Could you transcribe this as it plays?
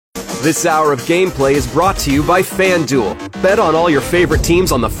This hour of gameplay is brought to you by FanDuel. Bet on all your favorite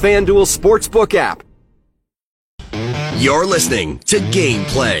teams on the FanDuel Sportsbook app. You're listening to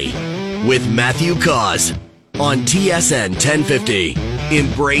Gameplay with Matthew Cause on TSN 1050.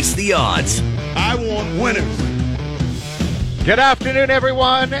 Embrace the odds. I want winners. Good afternoon,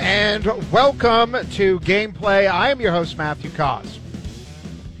 everyone, and welcome to Gameplay. I am your host, Matthew Cause.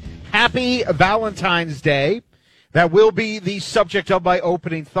 Happy Valentine's Day. That will be the subject of my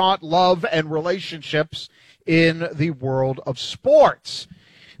opening thought, love and relationships in the world of sports.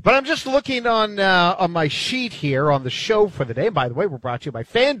 But I'm just looking on my sheet here on the show for the day. By the way, we're brought to you by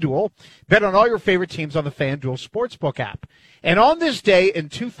FanDuel. Bet on all your favorite teams on the FanDuel Sportsbook app. And on this day in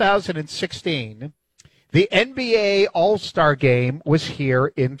 2016, the NBA All-Star Game was here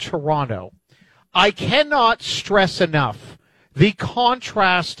in Toronto. I cannot stress enough the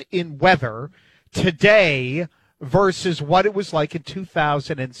contrast in weather today versus what it was like in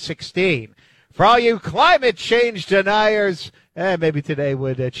 2016. For all you climate change deniers, maybe today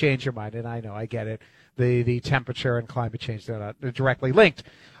would change your mind, and I know, I get it. The temperature and climate change, they're not directly linked.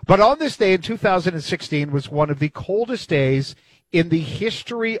 But on this day in 2016 was one of the coldest days in the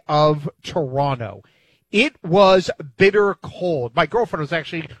history of Toronto. It was bitter cold. My girlfriend was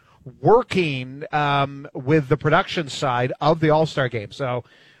actually working with the production side of the All-Star Game, so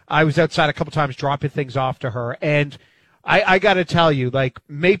I was outside a couple times dropping things off to her, and I got to tell you, like,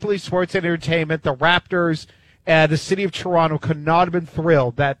 Maple Leaf Sports and Entertainment, the Raptors, the city of Toronto could not have been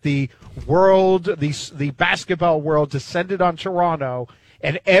thrilled that the world, the basketball world descended on Toronto,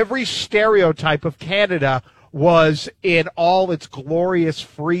 and every stereotype of Canada was in all its glorious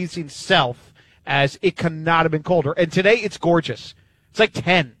freezing self, as it could not have been colder. And today it's gorgeous. It's like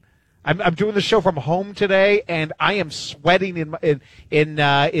 10. I'm doing the show from home today, and I am sweating in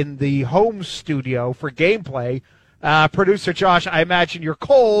the home studio for Gameplay. Producer Josh, I imagine you're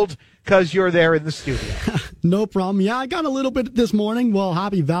cold because you're there in the studio. No problem. Yeah, I got a little bit this morning. Well,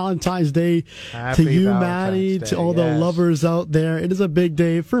 happy Valentine's Day to you, Maddie, to all the lovers out there. It is a big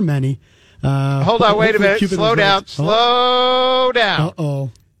day for many. Hold on, wait a minute. Slow down. Slow down.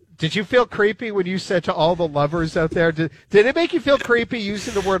 Uh-oh. Did you feel creepy when you said to all the lovers out there? Did it make you feel creepy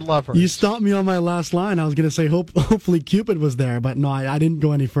using the word lovers? You stopped me on my last line. I was going to say hopefully Cupid was there, but no, I didn't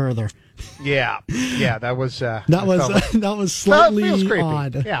go any further. Yeah, that was that was slightly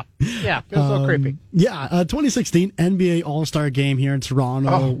odd. Yeah, it was a little creepy. Yeah, 2016 NBA All-Star Game here in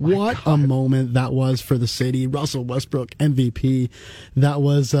Toronto. Oh, what God. A moment that was for the city. Russell Westbrook MVP. That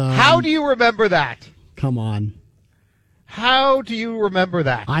was. How do you remember that? Come on. How do you remember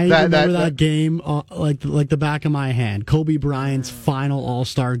that? I remember that game like the back of my hand. Kobe Bryant's final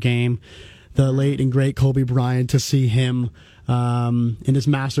All-Star game. The late and great Kobe Bryant, to see him in his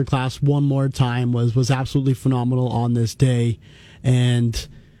masterclass one more time was absolutely phenomenal on this day. And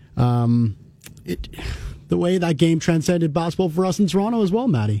the way that game transcended basketball for us in Toronto as well,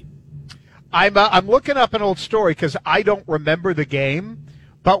 Matty. I'm looking up an old story because I don't remember the game.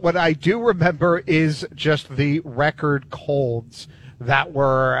 But what I do remember is just the record colds that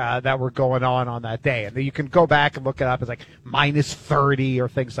were going on that day. And you can go back and look it up. It's like minus 30 or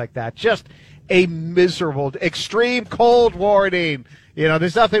things like that. Just a miserable, extreme cold warning. You know,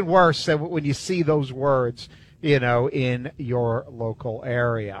 there's nothing worse than when you see those words, you know, in your local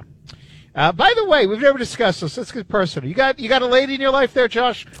area. By the way, we've never discussed this. Let's get personal. You got a lady in your life there,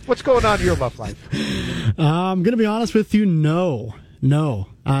 Josh? What's going on in your love life? I'm going to be honest with you, no. Do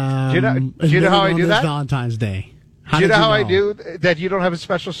you know how I do that? Valentine's Day. Do you know how I do that you don't have a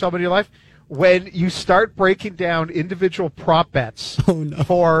special someone in your life? When you start breaking down individual prop bets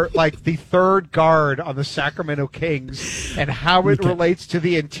for like the third guard on the Sacramento Kings and how it relates to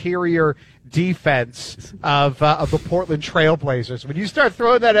the interior defense of the Portland Trailblazers. When you start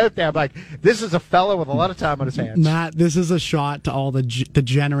throwing that out there, I'm like, this is a fellow with a lot of time on his hands. Matt, this is a shot to all the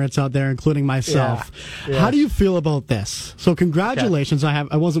degenerates out there, including myself. Yeah. How do you feel about this? So congratulations.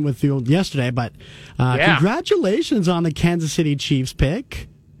 I wasn't with you yesterday, but congratulations on the Kansas City Chiefs pick.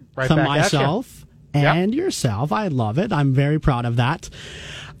 Right to back myself and yourself. I love it. I'm very proud of that.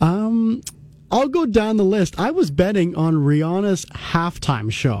 I'll go down the list. I was betting on Rihanna's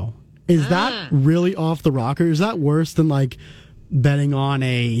halftime show. Is that really off the rocker? Is that worse than like betting on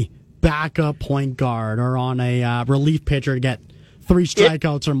a backup point guard or on a relief pitcher to get 3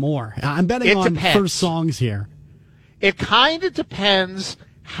 strikeouts or more? I'm betting on first songs here. It kind of depends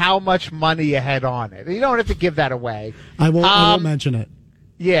how much money you had on it. You don't have to give that away. I won't mention it.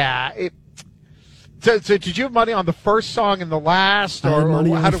 Yeah. So did you have money on the first song and the last? I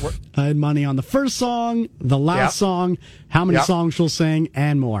had money on the first song, the last song, how many songs she'll sing,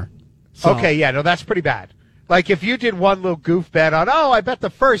 and more. So, okay, yeah, no, that's pretty bad. Like if you did one little goof bet on, I bet the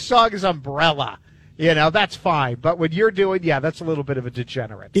first song is Umbrella. That's fine. But when you're doing, that's a little bit of a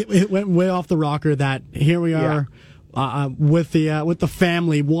degenerate. It went way off the rocker that here we are with the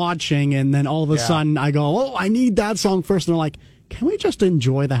family watching, and then all of a sudden I go, I need that song first. And they're like, can we just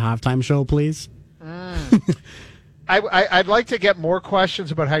enjoy the halftime show, please? I'd like to get more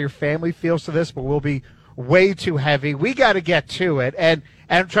questions about how your family feels to this, but we'll be way too heavy. We got to get to it. And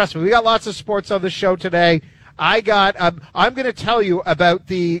trust me, we got lots of sports on the show today. I'm going to tell you about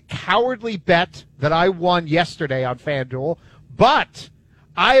the cowardly bet that I won yesterday on FanDuel, but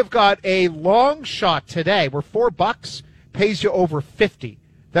I have got a long shot today where $4 pays you over 50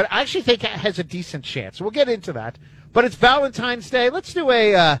 that I actually think has a decent chance. We'll get into that, but it's Valentine's Day. Let's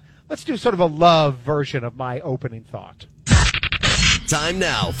do sort of a love version of my opening thought. Time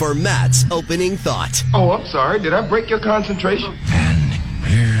now for Matt's opening thought. Oh, I'm sorry. Did I break your concentration? And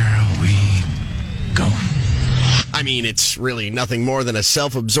here we go. I mean, it's really nothing more than a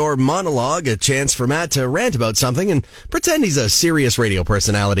self-absorbed monologue, a chance for Matt to rant about something and pretend he's a serious radio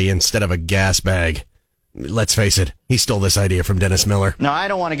personality instead of a gas bag. Let's face it, he stole this idea from Dennis Miller. Now, I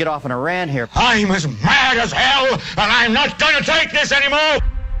don't want to get off on a rant here. I'm as mad as hell, and I'm not going to take this anymore.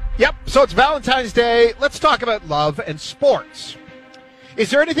 Yep, so it's Valentine's Day. Let's talk about love and sports.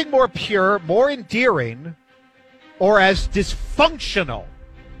 Is there anything more pure, more endearing, or as dysfunctional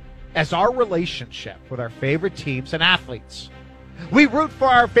as our relationship with our favorite teams and athletes? We root for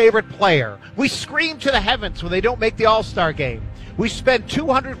our favorite player. We scream to the heavens when they don't make the All-Star game. We spend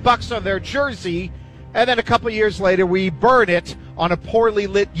 $200 on their jersey, and then a couple years later we burn it on a poorly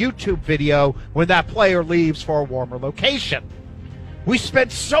lit YouTube video when that player leaves for a warmer location. We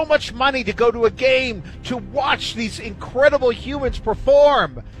spend so much money to go to a game to watch these incredible humans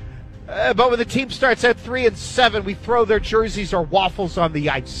perform. But when the team starts at 3-7, we throw their jerseys or waffles on the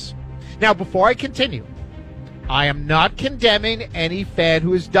ice. Now, before I continue, I am not condemning any fan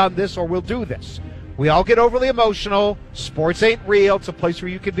who has done this or will do this. We all get overly emotional. Sports ain't real. It's a place where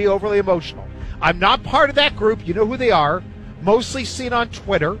you can be overly emotional. I'm not part of that group. You know who they are. Mostly seen on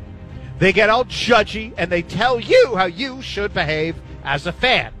Twitter. They get all judgy, and they tell you how you should behave as a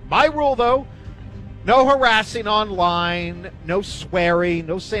fan. My rule, though, no harassing online, no swearing,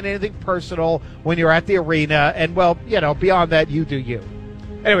 no saying anything personal when you're at the arena. And, well, beyond that, you do you.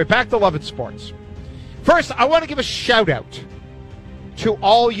 Anyway, back to love and sports. First, I want to give a shout-out to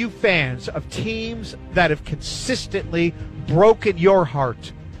all you fans of teams that have consistently broken your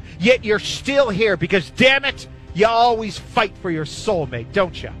heart. Yet you're still here because, damn it, you always fight for your soulmate,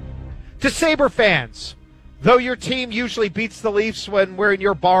 don't you? To Sabre fans, though your team usually beats the Leafs when we're in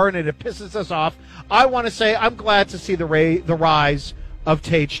your barn and it pisses us off, I want to say I'm glad to see the rise of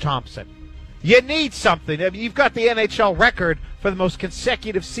Tage Thompson. You need something. I mean, you've got the NHL record for the most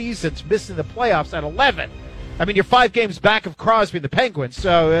consecutive seasons missing the playoffs at 11. I mean, you're 5 games back of Crosby and the Penguins,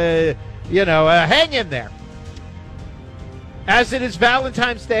 so, hang in there. As it is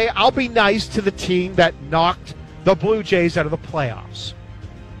Valentine's Day, I'll be nice to the team that knocked the Blue Jays out of the playoffs.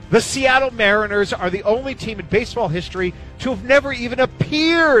 The Seattle Mariners are the only team in baseball history to have never even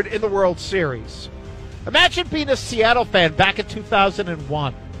appeared in the World Series. Imagine being a Seattle fan back in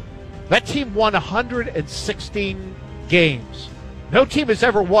 2001. That team won 116 games. No team has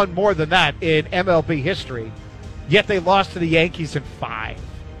ever won more than that in MLB history, yet they lost to the Yankees in 5.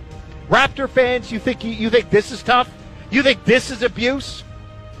 Raptor fans, you think this is tough? You think this is abuse?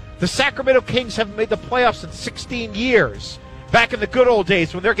 The Sacramento Kings haven't made the playoffs in 16 years. Back in the good old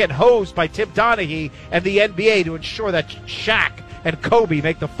days when they're getting hosed by Tim Donaghy and the NBA to ensure that Shaq and Kobe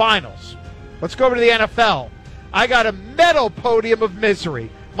make the finals. Let's go over to the NFL. I got a medal podium of misery.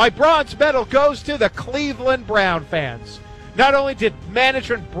 My bronze medal goes to the Cleveland Brown fans. Not only did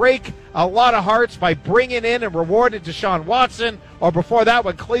management break a lot of hearts by bringing in and rewarding Deshaun Watson, or before that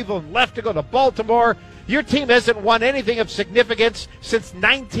when Cleveland left to go to Baltimore, your team hasn't won anything of significance since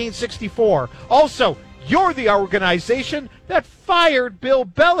 1964. Also, you're the organization that fired Bill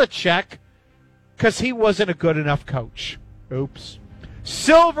Belichick because he wasn't a good enough coach. Oops.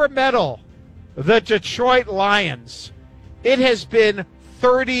 Silver medal, the Detroit Lions. It has been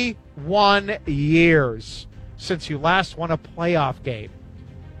 31 years since you last won a playoff game.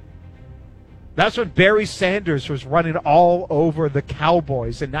 That's when Barry Sanders was running all over the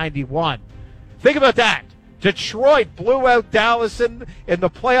Cowboys in 91. Think about that. Detroit blew out Dallas in the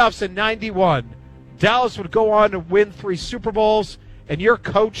playoffs in 91. Dallas would go on to win 3 Super Bowls, and your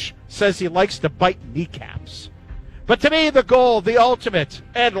coach says he likes to bite kneecaps. But to me, the goal, the ultimate,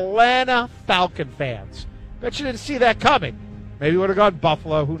 Atlanta Falcon fans. Bet you didn't see that coming. Maybe would have gone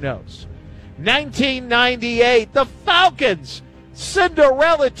Buffalo, who knows. 1998, the Falcons,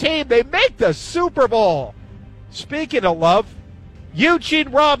 Cinderella team, they make the Super Bowl. Speaking of love, Eugene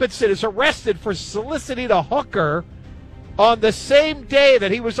Robinson is arrested for soliciting a hooker on the same day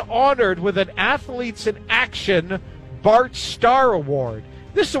that he was honored with an Athletes in Action Bart Starr Award.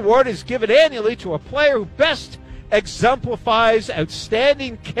 This award is given annually to a player who best exemplifies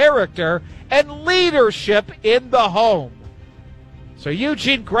outstanding character and leadership in the home. So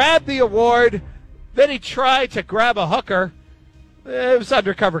Eugene grabbed the award, then he tried to grab a hooker. It was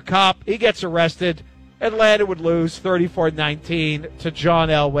undercover cop. He gets arrested. Atlanta would lose 34-19 to John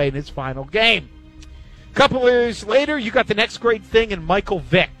Elway in his final game. A couple of years later, you got the next great thing in Michael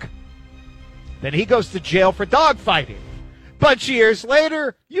Vick. Then he goes to jail for dogfighting. Bunch of years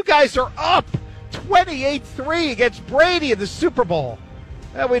later, you guys are up 28-3 against Brady in the Super Bowl.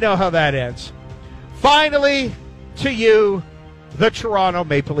 And we know how that ends. Finally, to you, the Toronto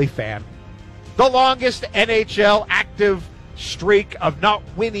Maple Leaf fan. The longest NHL active streak of not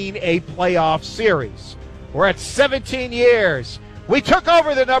winning a playoff series. We're at 17 years. We took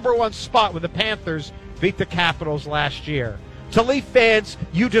over the number one spot when the Panthers beat the Capitals last year. To Leaf fans,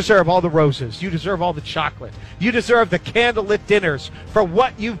 you deserve all the roses. You deserve all the chocolate. You deserve the candlelit dinners for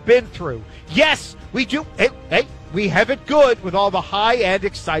what you've been through. Yes, we do. Hey, we have it good with all the high-end,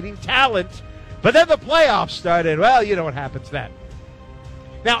 exciting talent. But then the playoffs started. Well, you know what happens then.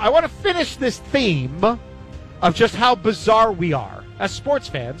 Now, I want to finish this theme of just how bizarre we are as sports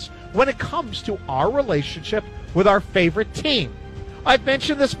fans when it comes to our relationship with our favorite team. I've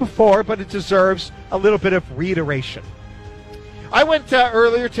mentioned this before, but it deserves a little bit of reiteration. I went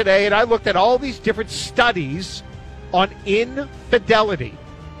earlier today and I looked at all these different studies on infidelity.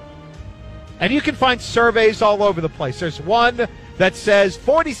 And you can find surveys all over the place. There's one that says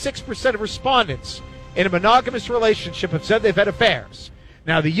 46% of respondents in a monogamous relationship have said they've had affairs.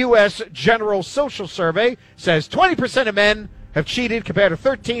 Now, the U.S. General Social Survey says 20% of men have cheated compared to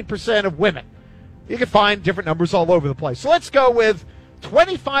 13% of women. You can find different numbers all over the place. So let's go with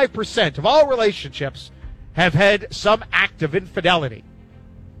 25% of all relationships have had some act of infidelity.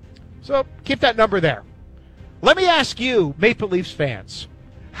 So keep that number there. Let me ask you, Maple Leafs fans,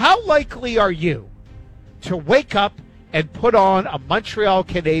 how likely are you to wake up and put on a Montreal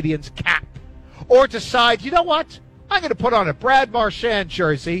Canadiens cap? Or decide, you know what? I'm going to put on a Brad Marchand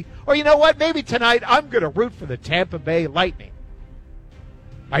jersey. Or you know what? Maybe tonight I'm going to root for the Tampa Bay Lightning.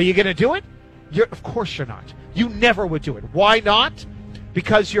 Are you going to do it? Of course you're not. You never would do it. Why not?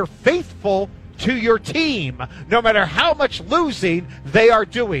 Because you're faithful to your team, no matter how much losing they are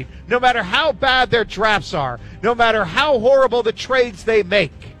doing, no matter how bad their drafts are, no matter how horrible the trades they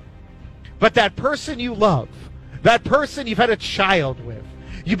make. But that person you love, that person you've had a child with,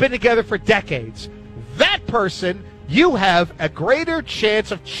 you've been together for decades, that person you have a greater chance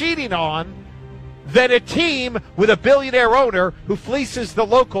of cheating on than a team with a billionaire owner who fleeces the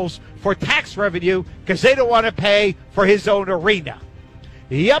locals for tax revenue because they don't want to pay for his own arena.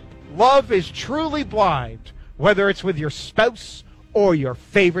 Yep, love is truly blind, whether it's with your spouse or your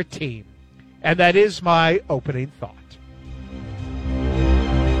favorite team. And that is my opening thought.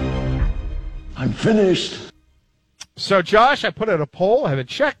 I'm finished. So, Josh, I put out a poll. I haven't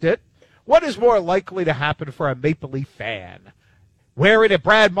checked it. What is more likely to happen for a Maple Leaf fan? Wearing a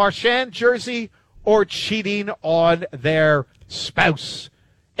Brad Marchand jersey or cheating on their spouse?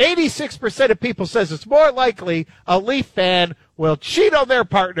 86% of people says it's more likely a Leaf fan will cheat on their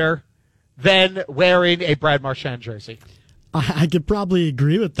partner than wearing a Brad Marchand jersey. I could probably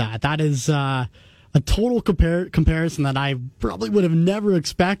agree with that. That is a total comparison that I probably would have never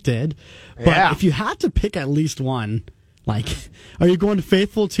expected. But if you had to pick at least one, like, are you going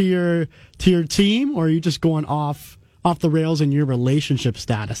faithful to your team, or are you just going off the rails in your relationship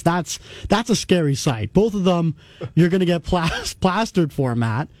status? That's a scary sight. Both of them, you're going to get plastered for,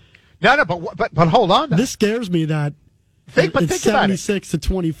 Matt. No, but hold on. This scares me that it's 76 to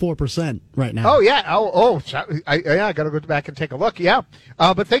 24% right now. Oh yeah. I got to go back and take a look. Yeah.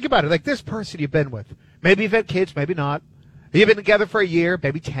 But think about it. Like, this person you've been with, maybe you've had kids, maybe not. You've been together for a year,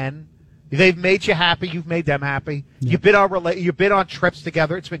 maybe 10. They've made you happy. You've made them happy. Yeah. You've been on trips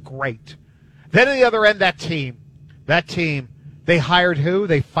together. It's been great. Then on the other end, that team, they hired who?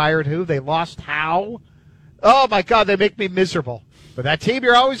 They fired who? They lost how? Oh my God, they make me miserable. But that team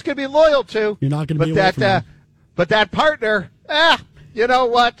you're always going to be loyal to. You're not going to be away from them. But that partner, you know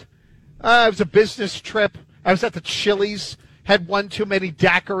what? It was a business trip. I was at the Chili's, had one too many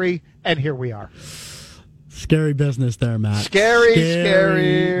daiquiri, and here we are. Scary business there, Matt. Scary.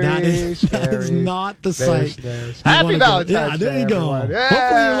 That is not the sight. Happy Valentine's Day. There you go. Yeah.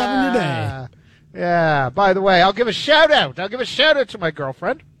 Hopefully you're loving your day. Yeah. By the way, I'll give a shout out to my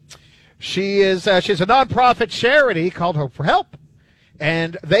girlfriend. She has a nonprofit charity called Hope for Help.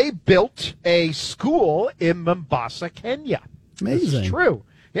 and they built a school in Mombasa, Kenya. Amazing. This is true.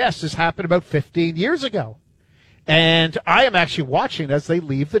 Yes, this happened about 15 years ago. And I am actually watching as they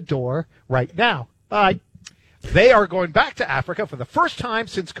leave the door right now. They are going back to Africa for the first time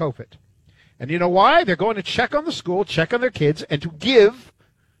since COVID. And you know why? They're going to check on the school, check on their kids, and to give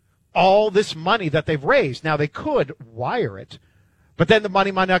all this money that they've raised. Now, they could wire it, but then the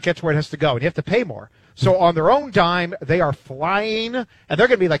money might not get to where it has to go, and you have to pay more. So on their own dime, they are flying, and they're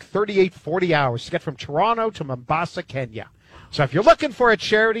going to be like 38, 40 hours to get from Toronto to Mombasa, Kenya. So if you're looking for a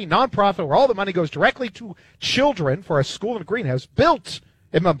charity, nonprofit, where all the money goes directly to children for a school and a greenhouse built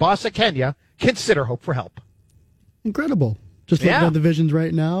in Mombasa, Kenya, consider Hope for Help. Incredible. Just looking at the visions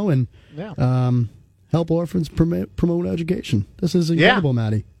right now and help orphans promote education. This is incredible,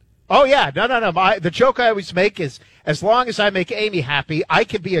 Maddie. Oh, yeah. No. The joke I always make is, as long as I make Amy happy, I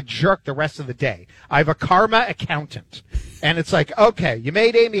can be a jerk the rest of the day. I have a karma accountant. And it's like, okay, you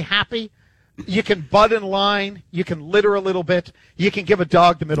made Amy happy. You can butt in line. You can litter a little bit. You can give a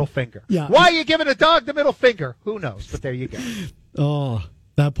dog the middle finger. Yeah. Why are you giving a dog the middle finger? Who knows? But there you go. Oh,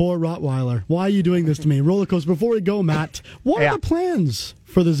 that poor Rottweiler. Why are you doing this to me? Roller coaster. Before we go, Matt, what are the plans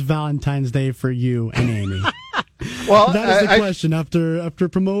for this Valentine's Day for you and Amy? Well, that is the question. After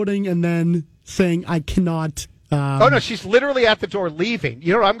promoting and then saying I cannot. Oh no, she's literally at the door leaving.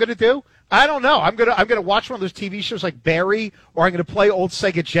 You know what I'm going to do? I don't know. I'm gonna watch one of those TV shows like Barry, or I'm gonna play old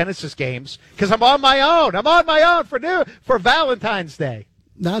Sega Genesis games because I'm on my own. I'm on my own for Valentine's Day.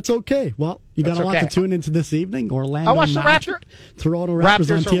 That's okay. Well, you got a lot to tune into this evening. Orlando I watched the Toronto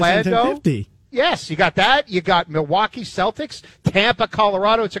Raptors on TSN Orlando. 1050. Yes, you got that. You got Milwaukee Celtics, Tampa,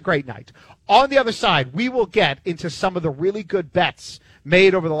 Colorado. It's a great night. On the other side, we will get into some of the really good bets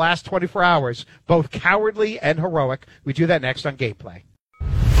made over the last 24 hours, both cowardly and heroic. We do that next on Gameplay.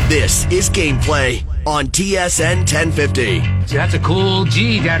 This is Gameplay on TSN 1050. See, that's a cool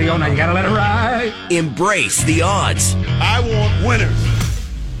G, Daddy-O. Now you gotta let it ride. Embrace the odds. I want winners.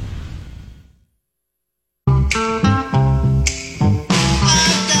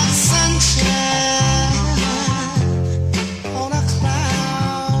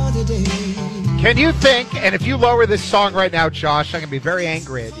 Can you think, and if you lower this song right now, Josh, I'm going to be very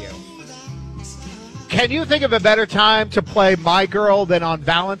angry at you. Can you think of a better time to play My Girl than on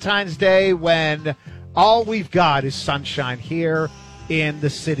Valentine's Day when all we've got is sunshine here in the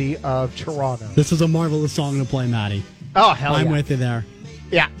city of Toronto? This is a marvelous song to play, Maddie. Oh, hell yeah. I'm with you there.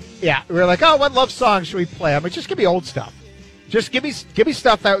 Yeah. We're like, oh, what love song should we play? I mean, just give me old stuff. Just give me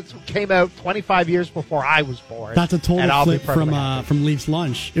stuff that came out 25 years before I was born. That's a total flip from Leafs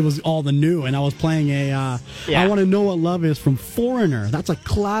Lunch. It was all the new, and I was playing I Want to Know What Love Is from Foreigner. That's a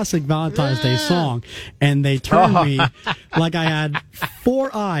classic Valentine's Day song. And they turned me like I had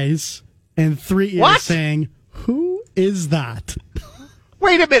 4 eyes and 3 ears saying, who is that?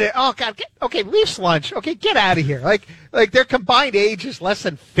 Wait a minute. Oh, God. Okay, Leafs Lunch. Okay, get out of here. Like their combined age is less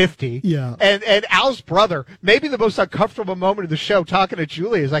than 50. Yeah. And Al's brother, maybe the most uncomfortable moment of the show, talking to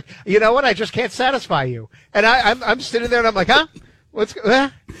Julie, is like, you know what? I just can't satisfy you. And I'm sitting there and I'm like, huh? Is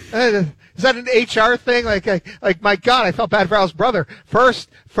that an HR thing? Like my God, I felt bad for Al's brother. First,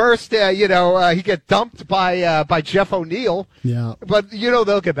 he get dumped by Jeff O'Neill. Yeah. But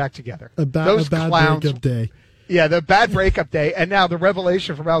they'll get back together. A bad breakup day. Yeah, the bad breakup day, and now the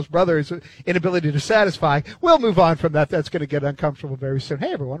revelation from Al's brother is inability to satisfy. We'll move on from that. That's going to get uncomfortable very soon.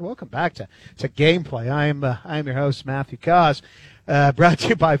 Hey, everyone, welcome back to Gameplay. I'm your host, Matthew Cos, brought to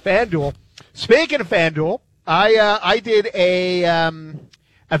you by FanDuel. Speaking of FanDuel, I did a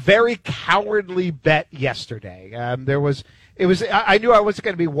very cowardly bet yesterday. I knew I wasn't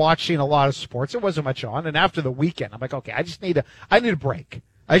going to be watching a lot of sports. There wasn't much on, and after the weekend, I'm like, okay, I need a break.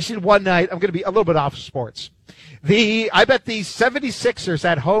 I just need one night. I'm going to be a little bit off sports. I bet the 76ers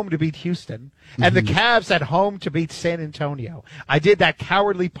at home to beat Houston and the Cavs at home to beat San Antonio. I did that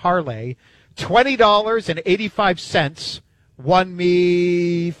cowardly parlay. $20.85 won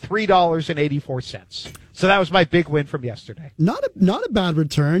me $3.84. So that was my big win from yesterday. Not a bad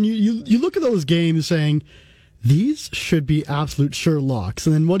return. You look at those games saying, these should be absolute sure locks.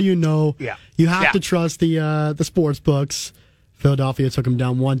 And then what do you know? Yeah. You have to trust the sports books. Philadelphia took him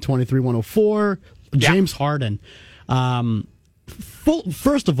down 123-104. James Harden,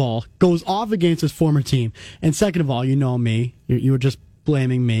 first of all, goes off against his former team. And second of all, you know me. You were just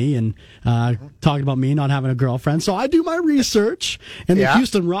blaming me and talking about me not having a girlfriend. So I do my research, and the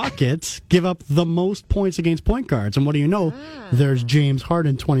Houston Rockets give up the most points against point guards. And what do you know? There's James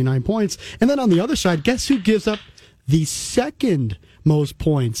Harden, 29 points. And then on the other side, guess who gives up the second most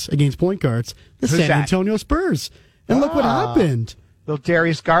points against point guards? Who's San Antonio Spurs. And look what happened. Little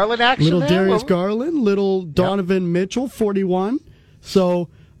Darius Garland action. Little Darius Garland, little Donovan Mitchell, 41. So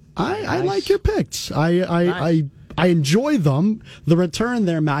I like your picks. I enjoy them. The return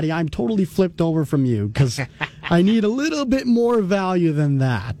there, Matty, I'm totally flipped over from you because I need a little bit more value than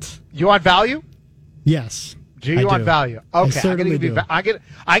that. You want value? Yes. Do you want value? Okay, I'm going to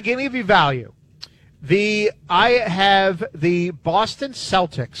give you value. I have the Boston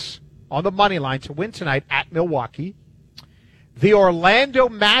Celtics on the money line to win tonight at Milwaukee. The Orlando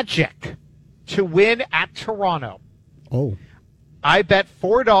Magic to win at Toronto. Oh. I bet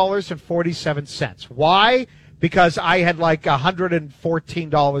 $4.47. Why? Because I had like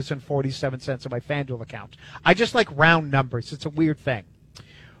 $114.47 in my FanDuel account. I just like round numbers. It's a weird thing.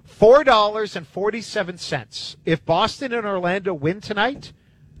 $4.47. If Boston and Orlando win tonight,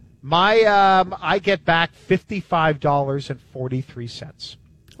 I get back $55.43.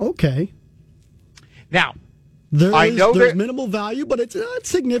 Okay. Now, there's minimal value, but it's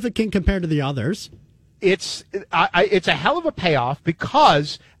significant compared to the others. It's a hell of a payoff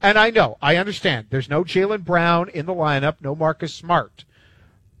because, and I understand, there's no Jaylen Brown in the lineup, no Marcus Smart,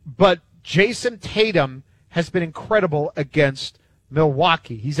 but Jason Tatum has been incredible against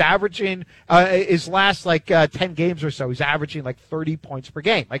Milwaukee. He's averaging his last 10 games or so. He's averaging like 30 points per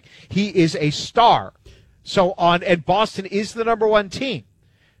game. Like he is a star. And Boston is the number one team.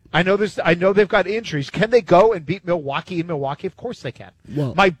 I know they've got injuries. Can they go and beat Milwaukee in Milwaukee? Of course they can.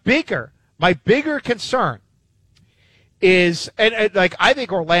 Well, my bigger concern is, I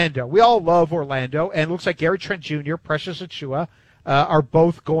think Orlando. We all love Orlando, and it looks like Gary Trent Jr., Precious Achiuwa are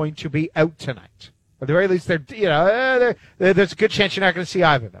both going to be out tonight. At the very least, there's a good chance you're not going to see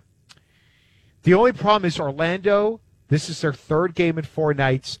either of them. The only problem is Orlando. This is their third game in 4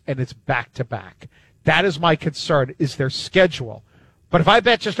 nights, and it's back-to-back. That is my concern, is their schedule. But if I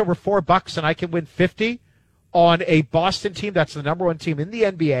bet just over $4 and I can win 50 on a Boston team that's the number one team in the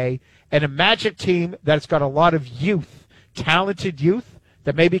NBA and a Magic team that's got a lot of youth, talented youth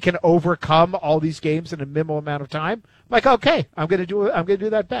that maybe can overcome all these games in a minimal amount of time, I'm like, okay, I'm going to do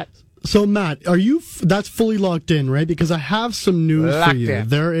that bet. So Matt, that's fully locked in, right? Because I have some news for you.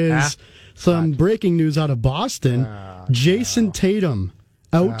 There is some breaking news out of Boston. Jason Tatum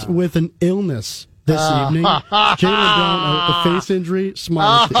out with an illness this evening. Jaylen Brown out with a face injury.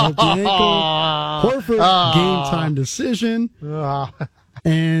 Smart out the ankle. Horford game time decision.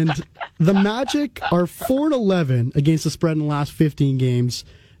 And the Magic are 4-11 against the spread in the last 15 games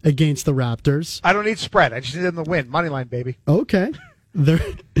against the Raptors. I don't need spread. I just need them to win. Money line, baby. Okay.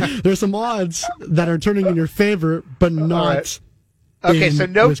 There's some odds that are turning in your favor, but not. Okay, so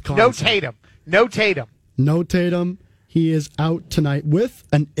no Wisconsin. No Tatum. No Tatum. He is out tonight with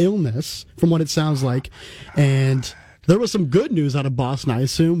an illness, from what it sounds like. And there was some good news out of Boston, I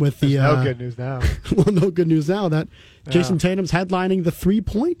assume, with the. No good news now. Well, no good news now that Jason Tatum's headlining the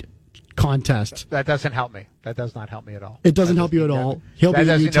 3-point contest. That doesn't help me. That does not help me at all. It doesn't help you at all. He'll be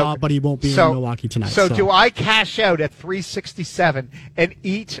in Utah, but he won't be in Milwaukee tonight. So do I cash out at $3.67 and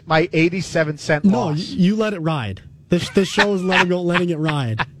eat my 87-cent loss? No, you let it ride. This show is letting it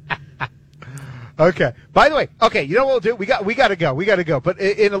ride. Okay. By the way, you know what we'll do? We got to go. But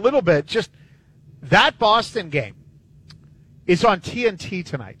in a little bit, just that Boston game is on TNT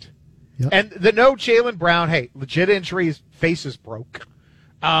tonight. Yep. And the no Jaylen Brown, hey, legit injuries, face is broke.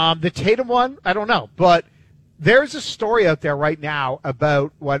 The Tatum one, I don't know. But there's a story out there right now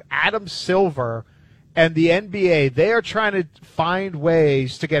about what Adam Silver and the NBA, they are trying to find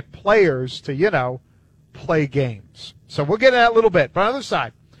ways to get players to, play games. So we'll get to that a little bit. But on the other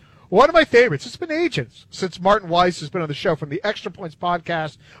side, one of my favorites, it's been ages since Martin Weiss has been on the show from the Extra Points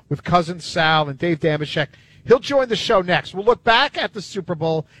podcast with Cousin Sal and Dave Damashek. He'll join the show next. We'll look back at the Super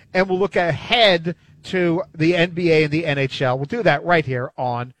Bowl, and we'll look ahead to the NBA and the NHL. We'll do that right here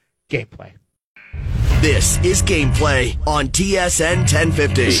on Gameplay. This is Gameplay on TSN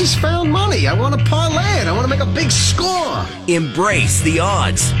 1050. This is found money. I want to parlay it. I want to make a big score. Embrace the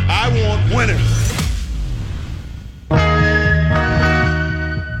odds. I want winners.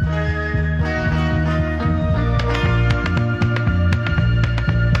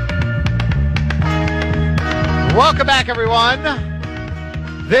 Welcome back, everyone.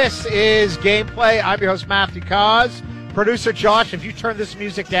 This is Gameplay. I'm your host, Matthew Cause. Producer Josh, if you turn this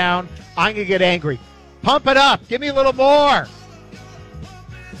music down, I'm going to get angry. Pump it up. Give me a little more.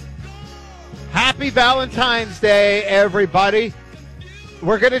 Happy Valentine's Day, everybody.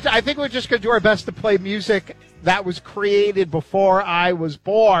 I think we're just going to do our best to play music that was created before I was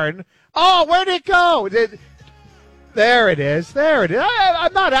born. Oh, where'd it go? There it is.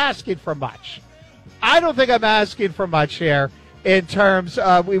 I'm not asking for much. I don't think I'm asking for much here in terms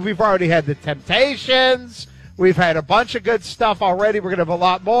of we've already had the Temptations. We've had a bunch of good stuff already. We're going to have a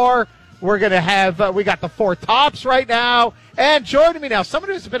lot more. We're going to have, we got the Four Tops right now. And joining me now,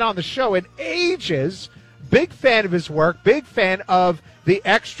 someone who's been on the show in ages, big fan of his work, big fan of the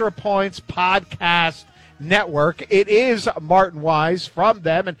Extra Points podcast network. It is Martin Wise from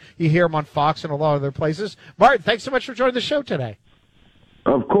them, and you hear him on Fox and a lot of other places. Martin, thanks so much for joining the show today.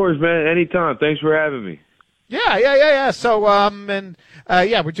 Of course, man. Anytime. Thanks for having me. Yeah. So,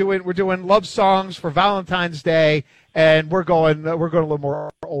 we're doing love songs for Valentine's Day, and we're going a little more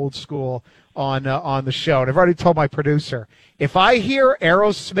old school on the show. And I've already told my producer, if I hear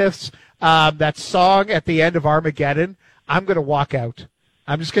Aerosmith's that song at the end of Armageddon, I'm going to walk out.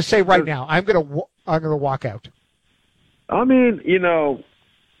 I'm just going to say right now, I'm going to walk out. I mean,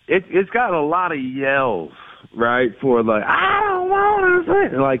 it's got a lot of yells, right? For like, I don't want to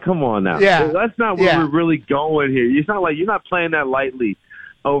say. Like, come on now. Yeah. That's not where we're really going here. It's not like you're not playing that lightly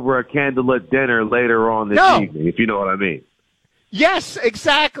over a candlelit dinner later on this evening, if you know what I mean. Yes,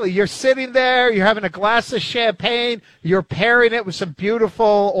 exactly. You're sitting there, you're having a glass of champagne, you're pairing it with some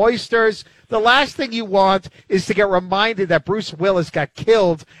beautiful oysters. The last thing you want is to get reminded that Bruce Willis got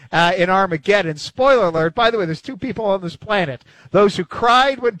killed in Armageddon. Spoiler alert, by the way, there's two people on this planet. Those who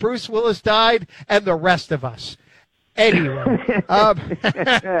cried when Bruce Willis died and the rest of us. Anyway,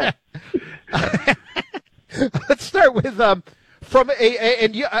 let's start with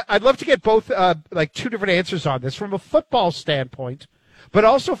I'd love to get both two different answers on this from a football standpoint, but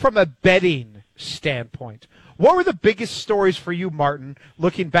also from a betting standpoint. What were the biggest stories for you, Martin,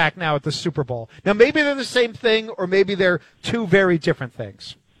 looking back now at the Super Bowl? Now, maybe they're the same thing, or maybe they're two very different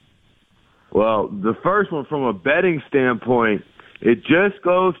things. Well, the first one, from a betting standpoint, it just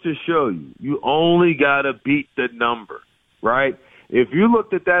goes to show you only got to beat the number, right? If you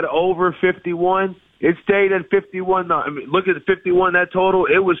looked at that over 51, it stayed at 51. I mean, look at the 51, that total.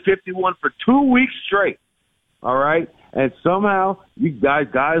 It was 51 for 2 weeks straight, all right? And somehow, you guys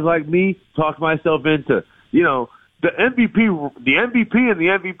like me, talked myself into, the MVP and the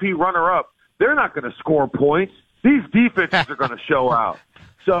MVP runner-up, they're not going to score points. These defenses are going to show out.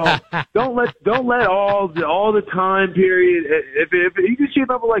 So don't let all the time period. If you can see a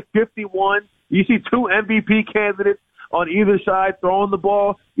number like 51, you see two MVP candidates on either side throwing the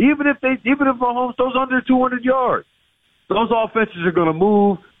ball. Even if Mahomes throws under 200 yards, those offenses are going to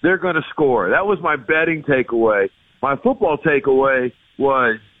move. They're going to score. That was my betting takeaway. My football takeaway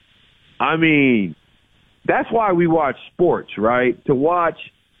was, that's why we watch sports, right? To watch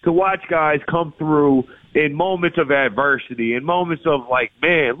guys come through in moments of adversity, in moments of like,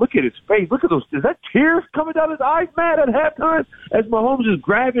 man, look at his face. Look at those. Is that tears coming down his eyes, Matt, at halftime? As Mahomes is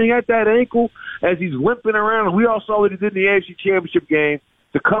grabbing at that ankle, as he's limping around. And we all saw what he did in the AFC Championship game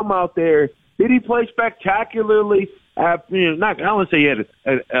to come out there. Did he play spectacularly? I don't say he had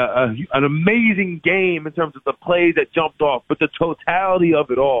an amazing game in terms of the plays that jumped off, but the totality of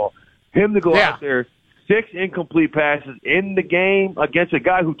it all, him to go out there, 6 incomplete passes in the game against a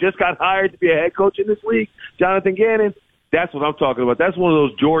guy who just got hired to be a head coach in this league, Jonathan Gannon. That's what I'm talking about. That's one of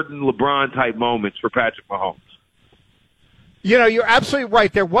those Jordan, LeBron type moments for Patrick Mahomes. You're absolutely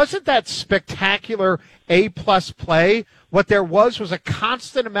right. There wasn't that spectacular A-plus play. What there was a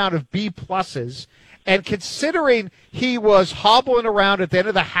constant amount of B-pluses. And considering he was hobbling around at the end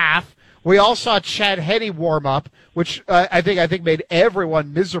of the half, we all saw Chad Henne warm up, which I think made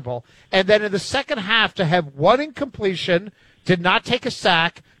everyone miserable. And then in the second half, to have one incompletion, did not take a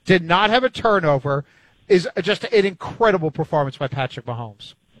sack, did not have a turnover, is just an incredible performance by Patrick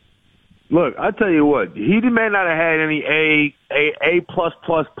Mahomes. Look, I tell you what, he may not have had any A++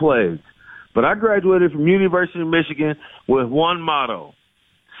 plays, but I graduated from University of Michigan with one motto: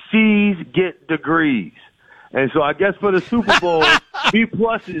 C's get degrees. And so I guess for the Super Bowl,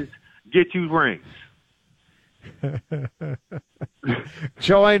 B+'s get you rings.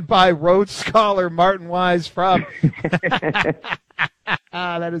 Joined by Rhodes Scholar Martin Wise from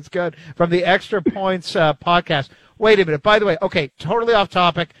that is good, from the Extra Points podcast. Wait a minute. By the way, okay, totally off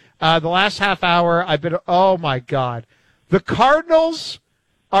topic. The last half hour, oh my God, the Cardinals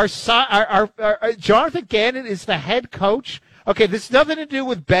are Jonathan Gannon is the head coach. Okay, this has nothing to do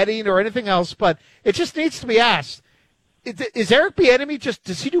with betting or anything else, but it just needs to be asked. Is Eric Bieniemy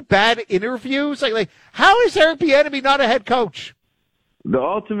does he do bad interviews? Like how is Eric Bieniemy not a head coach? The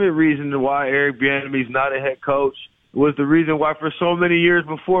ultimate reason why Eric Bieniemy is not a head coach was the reason why for so many years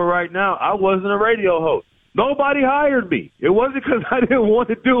before right now, I wasn't a radio host. Nobody hired me. It wasn't because I didn't want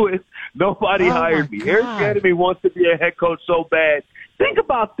to do it. Nobody hired me. God. Eric Bieniemy wants to be a head coach so bad. Think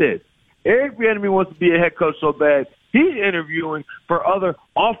about this. Eric Bieniemy wants to be a head coach so bad, he's interviewing for other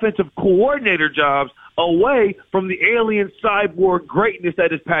offensive coordinator jobs away from the alien cyborg greatness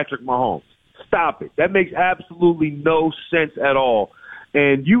that is Patrick Mahomes. Stop it. That makes absolutely no sense at all.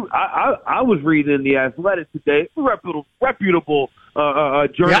 And I was reading in the Athletic today, reputable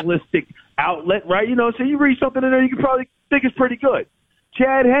journalistic outlet, right? You know, so you read something in there, you can probably think it's pretty good.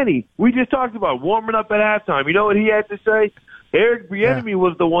 Chad Henne, we just talked about warming up at halftime. You know what he had to say? Eric Bieniemy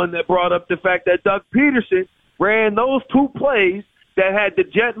was the one that brought up the fact that Doug Peterson ran those 2 plays that had the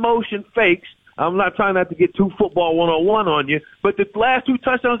jet motion fakes. I'm not trying not to get too football 101 on you, but the last 2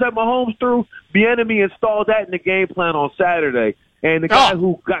 touchdowns that Mahomes threw, Bieniemy installed that in the game plan on Saturday. And the guy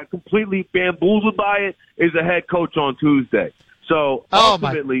who got completely bamboozled by it is the head coach on Tuesday. So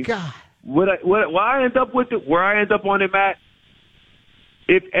ultimately, where I end up on it, Matt,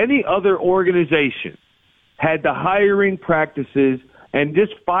 if any other organization had the hiring practices and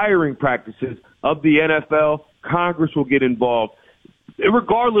just firing practices of the NFL, Congress will get involved,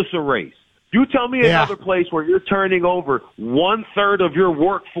 regardless of race. You tell me another place where you're turning over 1/3 of your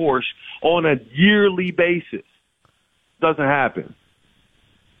workforce on a yearly basis. Doesn't happen.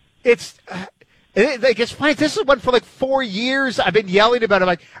 It's funny. This is one for like 4 years. I've been yelling about it.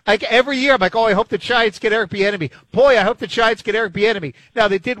 Like every year, I'm like, oh, I hope the Giants get Eric Bieniemy. Boy, I hope the Giants get Eric Bieniemy. Now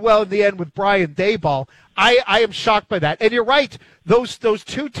they did well in the end with Brian Daboll. I am shocked by that. And you're right. Those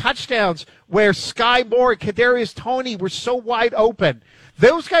 2 touchdowns where Sky Moore and Kadarius Toney were so wide open.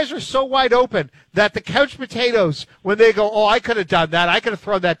 Those guys are so wide open that the couch potatoes, when they go, oh, I could have done that, I could have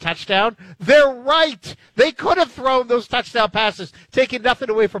thrown that touchdown, they're right. They could have thrown those touchdown passes, taking nothing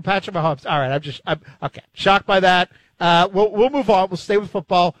away from Patrick Mahomes. All right, I'm okay. Shocked by that. We'll move on. We'll stay with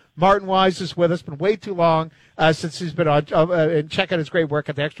football. Martin Wise is with us. Been way too long since he's been on. And check out his great work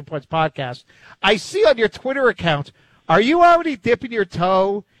at the Extra Points podcast. I see on your Twitter account, are you already dipping your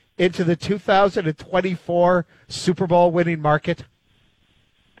toe into the 2024 Super Bowl winning market?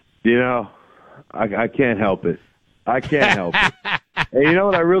 You know, I can't help it. I can't help it. And you know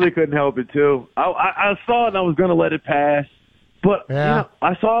what? I really couldn't help it, too. I saw it and I was going to let it pass. But you know,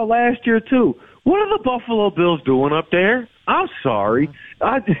 I saw it last year, too. What are the Buffalo Bills doing up there? I'm sorry.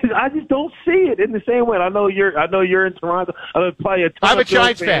 I just don't see it in the same way. I know you're in Toronto. I'm a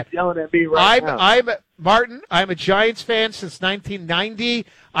Giants fan. Yelling at me right now. Martin, I'm a Giants fan since 1990.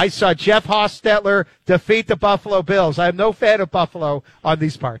 I saw Jeff Hostetler defeat the Buffalo Bills. I'm no fan of Buffalo on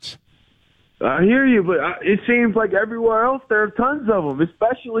these parts. I hear you, but it seems like everywhere else there are tons of them,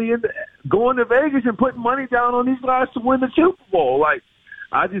 especially going to Vegas and putting money down on these guys to win the Super Bowl. Like,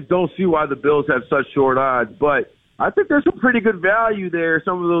 I just don't see why the Bills have such short odds, but I think there's some pretty good value there.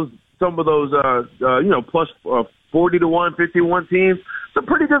 Some of those, plus 40-1, 51 teams. Some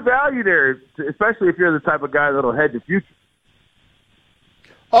pretty good value there, especially if you're the type of guy that'll hedge the future.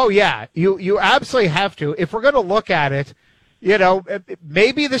 Oh yeah, you absolutely have to. If we're going to look at it, you know,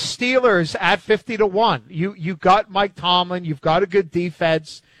 maybe the Steelers at 50-1. You got Mike Tomlin. You've got a good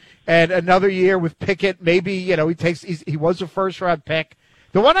defense, and another year with Pickett. Maybe he was a first-round pick.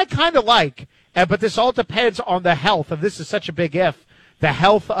 The one I kind of like, but this all depends on the health, and this is such a big if, the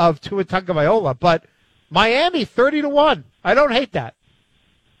health of Tua Tagovailoa. But Miami 30-1. I don't hate that.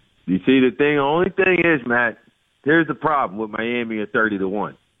 You see, the only thing is, Matt, here's the problem with Miami at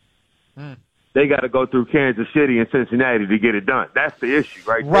 30-1. They got to go through Kansas City and Cincinnati to get it done. That's the issue,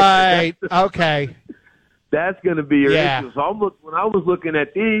 right? Right. Okay. That's going to be your issue. So when I was looking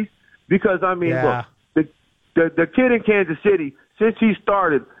at these, because look, the kid in Kansas City, since he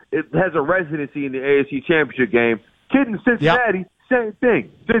started, it has a residency in the AFC Championship game. Kid in Cincinnati, same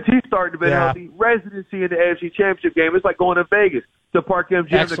thing. Since he started to be healthy, residency in the AFC Championship game. It's like going to Vegas to Park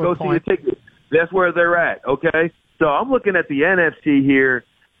MGM to go see a ticket. That's where they're at, okay? So I'm looking at the NFC here,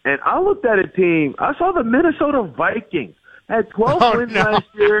 and I looked at a team. I saw the Minnesota Vikings had 12 wins last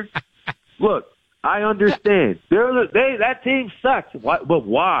year. Look, I understand. That team sucks. But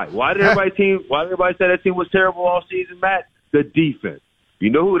why? Why did everybody say that team was terrible all season, Matt? The defense. You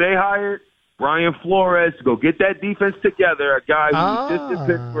know who they hired? Brian Flores to go get that defense together, a guy who was just in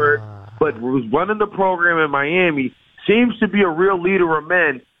Pittsburgh, but was running the program in Miami, seems to be a real leader of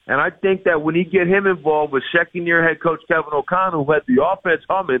men. And I think that when you get him involved with second-year head coach Kevin O'Connell, who had the offense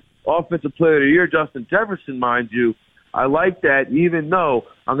humming, Offensive Player of the Year, Justin Jefferson, mind you, I like that, even though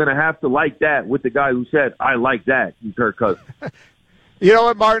I'm going to have to like that with the guy who said, I like that, Kirk Cousins. You know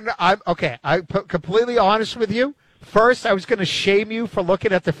what, Martin? I'm completely honest with you. First, I was going to shame you for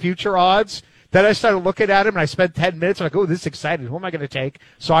looking at the future odds. Then I started looking at him, and I spent 10 minutes. I'm like, oh, this is exciting. Who am I going to take?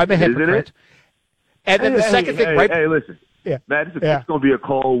 So I'm a hypocrite. And then the second thing, right? Hey, listen. Yeah. Matt, it's going to be a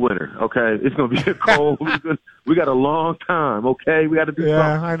cold winter, okay? It's going to be a cold we got a long time, okay? We got to do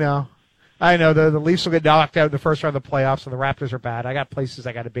something. Yeah, I know. The Leafs will get knocked out in the first round of the playoffs, and the Raptors are bad. I got places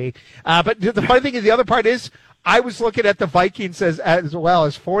I got to be. But the funny thing is, the other part is, I was looking at the Vikings as well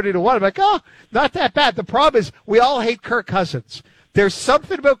as 40-1. I'm like, oh, not that bad. The problem is we all hate Kirk Cousins. there's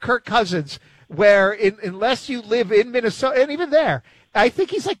something about Kirk Cousins where unless you live in Minnesota, and even there, I think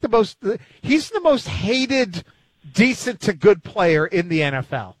he's like the most hated decent to good player in the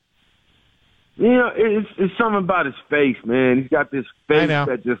NFL. You know, it's something about his face, man. He's got this face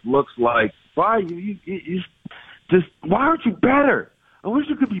that just looks like, why aren't you better? I wish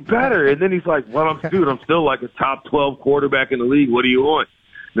you could be better. And then he's like, well, I'm still like a top 12 quarterback in the league. What do you want?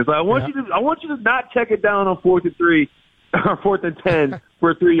 And it's like, I want you to not check it down on 4th and 3 or 4th and 10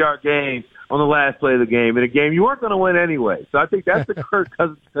 for a 3-yard gain on the last play of the game in a game you weren't going to win anyway. So I think that's the Kirk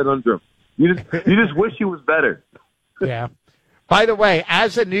Cousins conundrum. You just wish he was better. Yeah. By the way,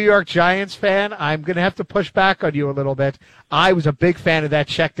 as a New York Giants fan, I'm going to have to push back on you a little bit. I was a big fan of that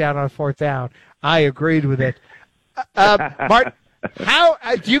check down on 4th down. I agreed with it. Martin, how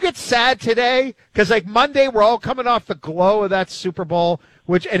do you get sad today? Because like Monday, we're all coming off the glow of that Super Bowl,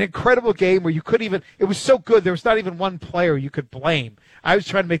 which an incredible game where you couldn't even. It was so good. There was not even one player you could blame. I was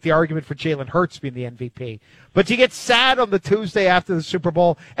trying to make the argument for Jalen Hurts being the MVP. But you get sad on the Tuesday after the Super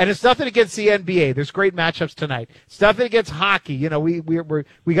Bowl, and it's nothing against the NBA. There's great matchups tonight. It's nothing against hockey. You know, we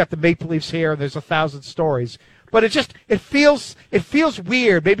got the Maple Leafs here, and there's 1,000 stories. But it feels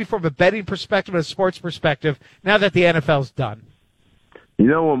weird, maybe from a betting perspective and a sports perspective, now that the NFL's done. You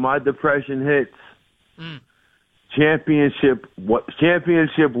know when my depression hits? Championship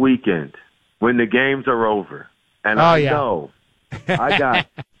weekend, when the games are over. And I know I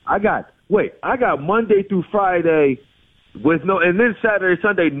got Monday through Friday with and then Saturday,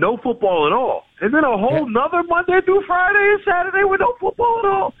 Sunday, no football at all. And then a whole nother Monday through Friday and Saturday with no football at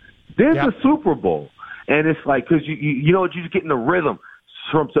all. Then the Super Bowl. And it's like, because you know, you just get in the rhythm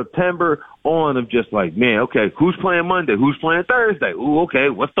from September on of just like, man, okay, who's playing Monday? Who's playing Thursday? Ooh, okay,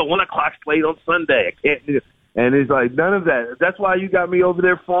 what's the 1 o'clock slate on Sunday? I can't do it. And it's like none of that. That's why you got me over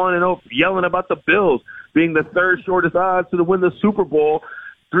there fawning and yelling about the Bills being the third shortest odds to win the Super Bowl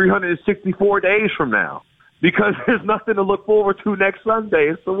 364 days from now. Because there's nothing to look forward to next Sunday.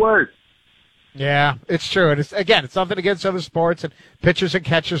 It's the worst. Yeah, it's true. And it's something against other sports, and pitchers and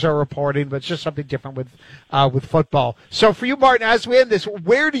catchers are reporting, but it's just something different with football. So for you, Martin, as we end this,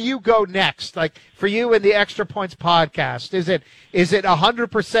 where do you go next? Like for you in the Extra Points podcast, is it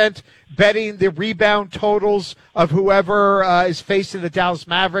 100% betting the rebound totals of whoever is facing the Dallas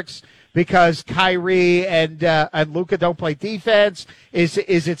Mavericks because Kyrie and Luka don't play defense? Is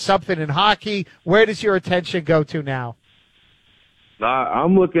it something in hockey? Where does your attention go to now?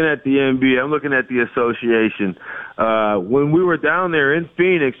 I'm looking at the NBA. I'm looking at the association. When we were down there in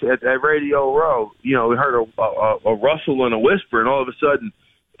Phoenix at Radio Row, you know, we heard a rustle and a whisper, and all of a sudden,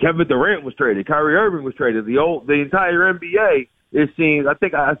 Kevin Durant was traded. Kyrie Irving was traded. The entire NBA is seeing. I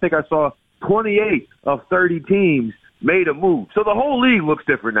think I saw 28 of 30 teams made a move. So the whole league looks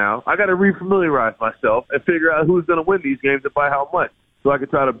different now. I got to refamiliarize myself and figure out who's going to win these games and by how much, so I can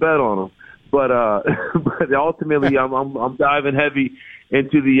try to bet on them. But ultimately, I'm diving heavy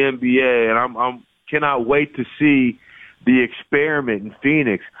into the NBA, and I'm cannot wait to see the experiment in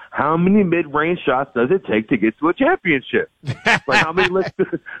Phoenix. How many mid-range shots does it take to get to a championship? Like how many licks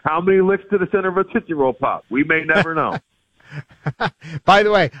to the center of a Tootsie Roll Pop? We may never know. By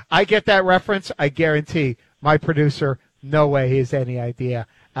the way, I get that reference. I guarantee my producer, no way he has any idea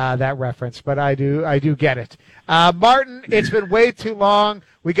that reference, but I do get it. Martin, it's been way too long.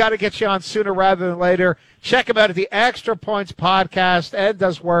 We got to get you on sooner rather than later. Check him out at the Extra Points podcast and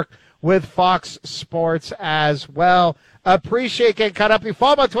does work with Fox Sports as well. Appreciate getting caught up. You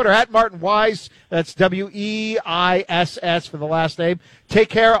follow him on Twitter at Martin Weiss. That's WEISS for the last name. Take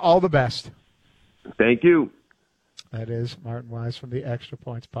care. All the best. Thank you. That is Martin Weiss from the Extra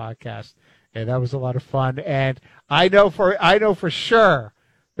Points podcast. And that was a lot of fun. And I know for sure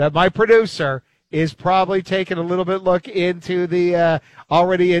that my producer is probably taking a little bit look into the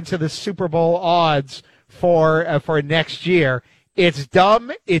already into the Super Bowl odds for next year. It's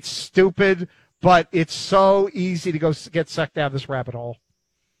dumb, it's stupid, but it's so easy to go get sucked down this rabbit hole.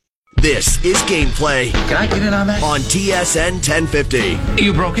 This is Gameplay. Can I get in on that? On TSN 1050.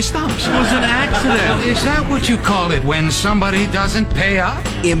 You broke his thumbs. It was an accident. Is that what you call it when somebody doesn't pay up?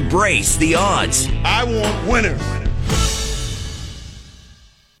 Embrace the odds. I want winners.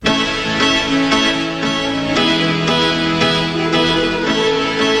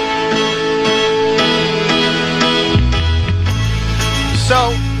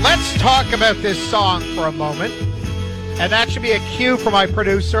 So let's talk about this song for a moment. And that should be a cue for my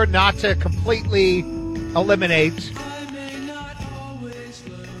producer not to completely eliminate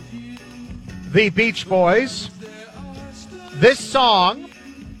the Beach Boys. This song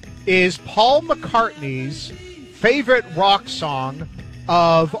is Paul McCartney's favorite rock song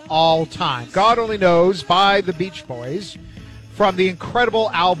of all time. God Only Knows by the Beach Boys. from the incredible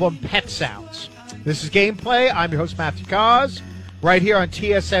album Pet Sounds. This is Gameplay. I'm your host, Matthew Cause, right here on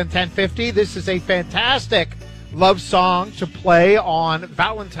TSN 1050. This is a fantastic love song to play on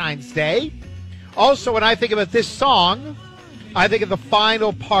Valentine's Day. Also, when I think about this song, I think of the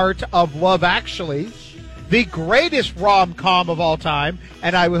final part of Love Actually, the greatest rom-com of all time,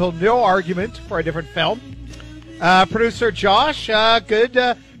 and I will hold no argument for a different film. Producer Josh,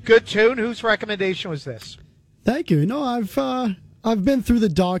 good tune. Whose recommendation was this? Thank you. No, I've been through the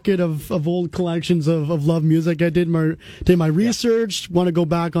docket of old collections of love music. I did my research. Want to go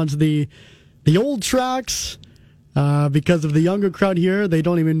back onto the old tracks because of the younger crowd here. They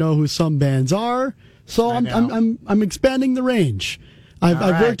don't even know who some bands are. So I'm expanding the range.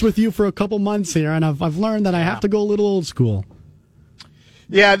 I've worked with you for a couple months here, and I've learned that I have to go a little old school.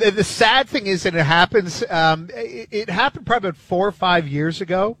 Yeah, the sad thing is that it happens. It happened probably about 4 or 5 years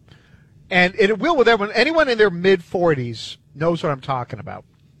ago, and it will with everyone. Anyone in their mid-40s knows what I'm talking about.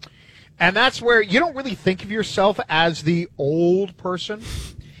 And that's where you don't really think of yourself as the old person.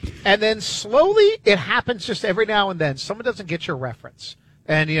 And then slowly it happens just every now and then. Someone doesn't get your reference.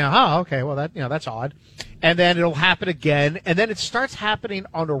 And, okay, well, that's odd. And then it'll happen again. And then it starts happening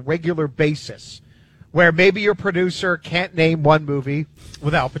on a regular basis where maybe your producer can't name one movie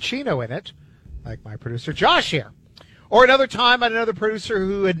with Al Pacino in it, like my producer Josh here. Or another time, I had another producer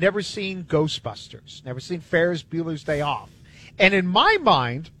who had never seen Ghostbusters, never seen Ferris Bueller's Day Off. And in my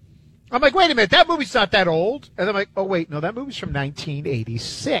mind, I'm like, wait a minute, that movie's not that old. And I'm like, oh, wait, no, that movie's from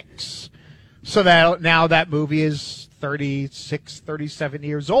 1986. So now that movie is 36, 37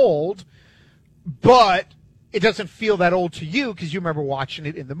 years old. But it doesn't feel that old to you because you remember watching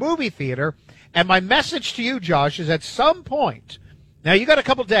it in the movie theater. And my message to you, Josh, is at some point, now you got a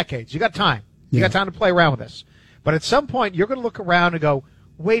couple decades, you got time. You got time to play around with this. But at some point, you're going to look around and go,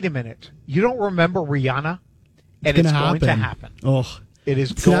 wait a minute, you don't remember Rihanna? And it's going to happen. Oh, it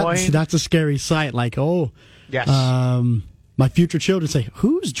is going. That's a scary sight. Like, yes. My future children say,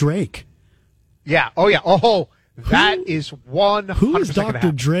 "Who's Drake?" Yeah. Oh, yeah. Oh, that is 100%. Who is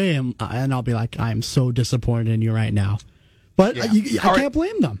Dr. Dre? And I'll be like, I'm so disappointed in you right now. But I can't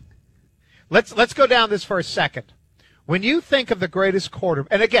blame them. Let's go down this for a second. When you think of the greatest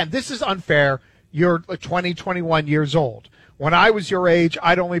quarterback, and again, this is unfair. You're 20, 21 years old. When I was your age,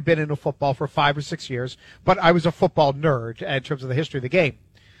 I'd only been into football for 5 or 6 years, but I was a football nerd in terms of the history of the game.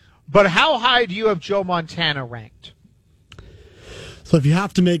 But how high do you have Joe Montana ranked? So if you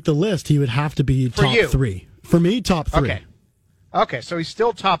have to make the list, he would have to be top 3. For me, top 3. Okay, so he's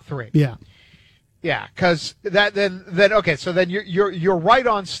still top 3. Yeah. Yeah, because then you're right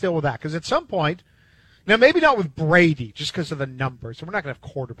on still with that. Because at some point, now maybe not with Brady, just because of the numbers. We're not going to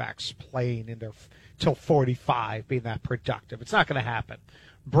have quarterbacks playing in their till 45 being that productive. It's not going to happen.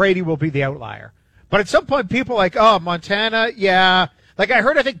 Brady will be the outlier. But at some point, people are like, oh, Montana, yeah. Like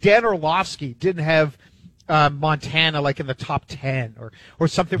I think Dan Orlovsky didn't have Montana like in the top 10 or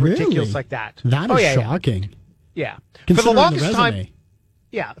something ridiculous like that. That is shocking. Yeah. For the longest time.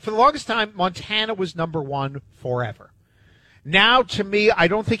 Yeah, for the longest time, Montana was number 1 forever. Now, to me, I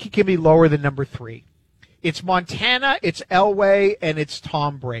don't think he can be lower than number 3. It's Montana, it's Elway, and it's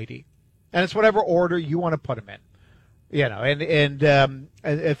Tom Brady. And it's whatever order you want to put them in.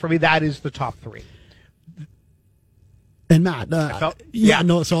 And for me, that is the top 3. And Matt,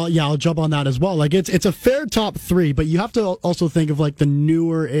 I'll jump on that as well. Like it's a fair top 3, but you have to also think of like the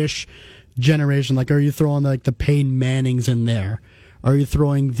newer-ish generation. Like, are you throwing like the Peyton Mannings in there? Are you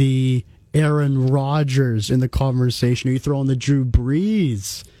throwing the Aaron Rodgers in the conversation? Are you throwing the Drew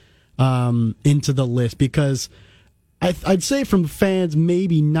Brees into the list? Because I'd say from fans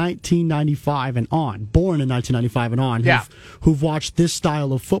maybe 1995 and on, born in 1995 and on, who've watched this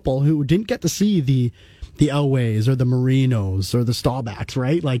style of football, who didn't get to see the Elways or the Marinos or the Staubachs,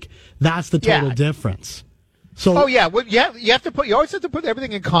 right? Like that's the total difference. So you always have to put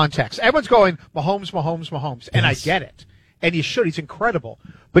everything in context. Everyone's going Mahomes, and I get it. And you should. He's incredible.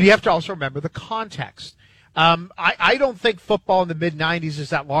 But you have to also remember the context. I don't think football in the mid-'90s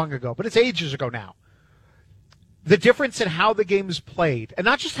is that long ago, but it's ages ago now. The difference in how the game is played, and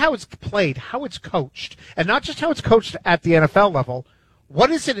not just how it's played, how it's coached, and not just how it's coached at the NFL level.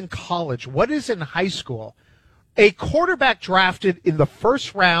 What is it in college? What is it in high school? A quarterback drafted in the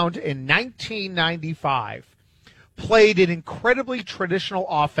first round in 1995 played in incredibly traditional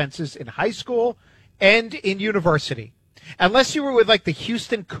offenses in high school and in university. Unless you were with like the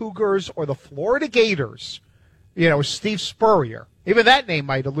Houston Cougars or the Florida Gators, Steve Spurrier, even that name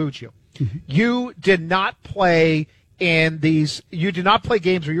might elude you. Mm-hmm. You did not play games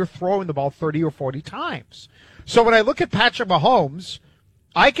where you're throwing the ball 30 or 40 times. So when I look at Patrick Mahomes,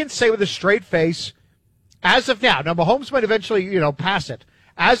 I can say with a straight face, As of now, Mahomes might eventually, pass it.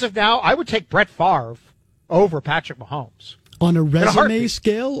 As of now, I would take Brett Favre over Patrick Mahomes. On a resume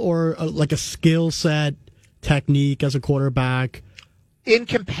scale or like a skill set, technique as a quarterback? In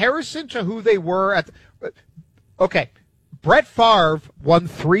comparison to who they were okay, Brett Favre won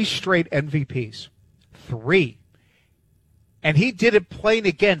 3 straight MVPs. 3. And he did it playing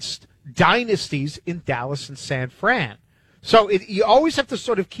against dynasties in Dallas and San Fran. So you always have to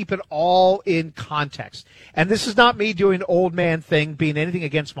sort of keep it all in context. And this is not me doing old man thing, being anything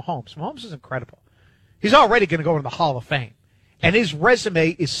against Mahomes. Mahomes is incredible. He's already going to go into the Hall of Fame. And his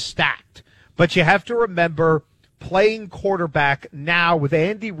resume is stacked. But you have to remember, playing quarterback now with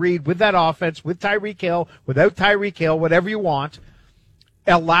Andy Reid, with that offense, with Tyreek Hill, without Tyreek Hill, whatever you want,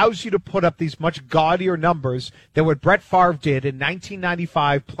 allows you to put up these much gaudier numbers than what Brett Favre did in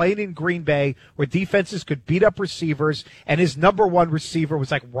 1995, playing in Green Bay, where defenses could beat up receivers, and his number one receiver was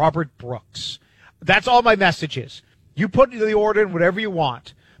like Robert Brooks. That's all my message is. You put the order in whatever you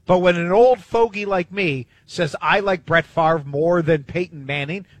want, but when an old fogey like me says I like Brett Favre more than Peyton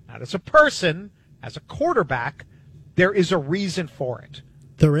Manning, not as a person, as a quarterback, there is a reason for it.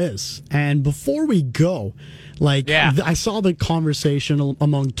 There is. And before we go, I saw the conversation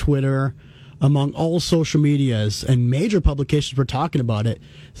among Twitter, among all social medias, and major publications were talking about it,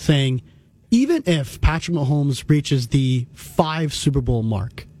 saying even if Patrick Mahomes reaches the 5 Super Bowl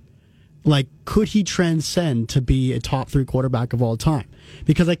mark, could he transcend to be a top 3 quarterback of all time?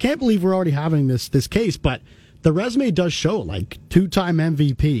 Because I can't believe we're already having this case, but the resume does show, 2-time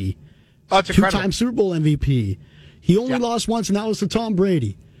MVP, 2-time Super Bowl MVP. He only lost once, and that was to Tom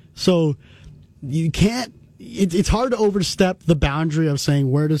Brady. So you can't. It's hard to overstep the boundary of saying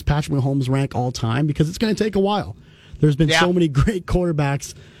where does Patrick Mahomes rank all time, because it's going to take a while. There's been so many great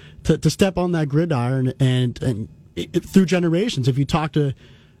quarterbacks to step on that gridiron, and through generations. If you talk to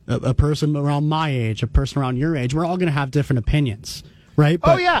a person around my age, a person around your age, we're all going to have different opinions, right?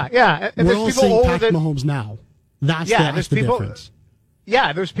 But yeah. And we're all seeing Patrick Mahomes now. That's the difference.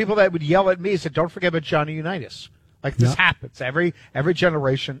 Yeah, there's people that would yell at me and say, "Don't forget about Johnny Unitas." This happens every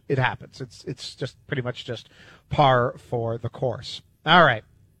generation. It happens. It's just pretty much just par for the course. All right,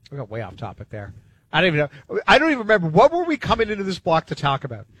 we got way off topic there. I don't even remember what were we coming into this block to talk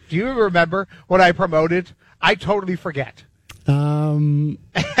about. Do you remember what I promoted? I totally forget.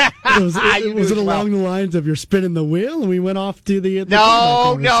 Was it along the lines of you're spinning the wheel, and we went off to the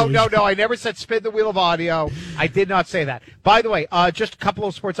No. I never said spin the wheel of audio. I did not say that. By the way, just a couple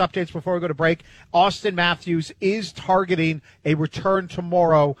of sports updates before we go to break. Austin Matthews is targeting a return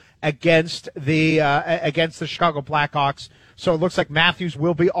tomorrow against the Chicago Blackhawks. So it looks like Matthews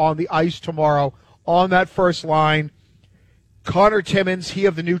will be on the ice tomorrow on that first line. Connor Timmins, he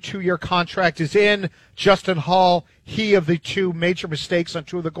of the new 2-year contract, is in. Justin Hall, he of the 2 major mistakes on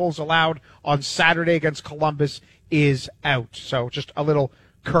 2 of the goals allowed on Saturday against Columbus, is out. So just a little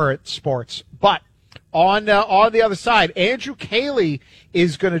current sports. But on the other side, Andrew Cayley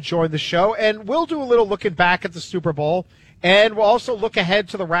is going to join the show, and we'll do a little looking back at the Super Bowl, and we'll also look ahead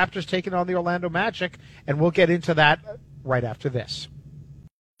to the Raptors taking on the Orlando Magic, and we'll get into that right after this.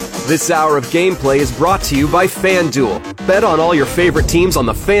 This hour of gameplay is brought to you by FanDuel. Bet on all your favorite teams on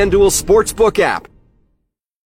the FanDuel Sportsbook app.